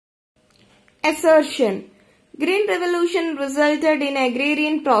Assertion. Green revolution resulted in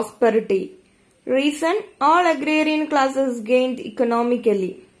agrarian prosperity. Reason, all agrarian classes gained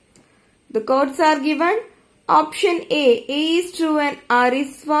economically. The codes are given. Option A is true and R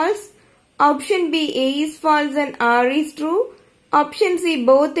is false. Option B, A is false and R is true. Option C,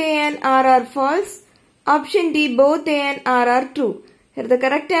 both A and R are false. Option D, both A and R are true. Here the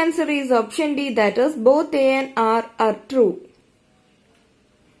correct answer is option D, that is both A and R are true.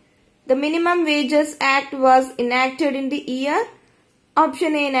 The Minimum Wages Act was enacted in the year.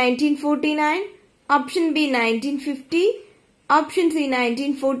 Option A 1949, Option B 1950, Option C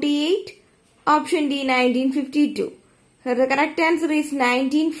 1948, Option D 1952. Here the correct answer is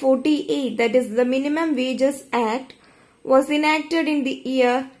 1948, that is the Minimum Wages Act was enacted in the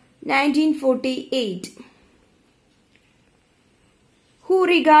year 1948. Who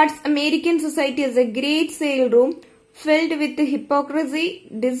regards American society as a great sale room filled with hypocrisy,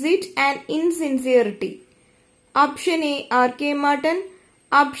 deceit and insincerity? Option A, R.K. Martin.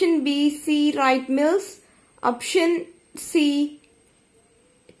 Option B, C. Wright Mills. Option C,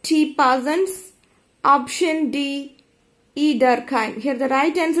 T. Parsons. Option D, E. Durkheim. Here the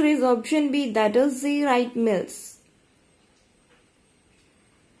right answer is option B, that is C. Wright Mills.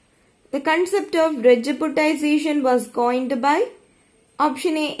 The concept of Rajputization was coined by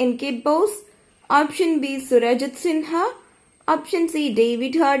Option A, N.K. Bose. Option B, Surajit Sinha. Option C,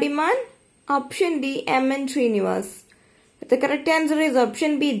 David Hardiman. Option D, M.N. Srinivas. The correct answer is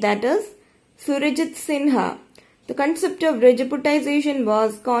option B, that is Surajit Sinha. The concept of Rajputization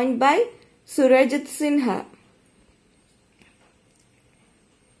was coined by Surajit Sinha.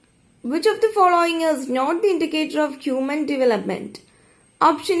 Which of the following is not the indicator of human development?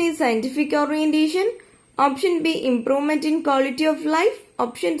 Option A, scientific orientation. Option B, improvement in quality of life.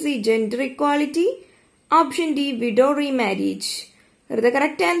 Option C, gender equality. Option D, widow remarriage. The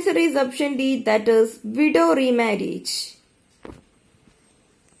correct answer is option D, that is widow remarriage.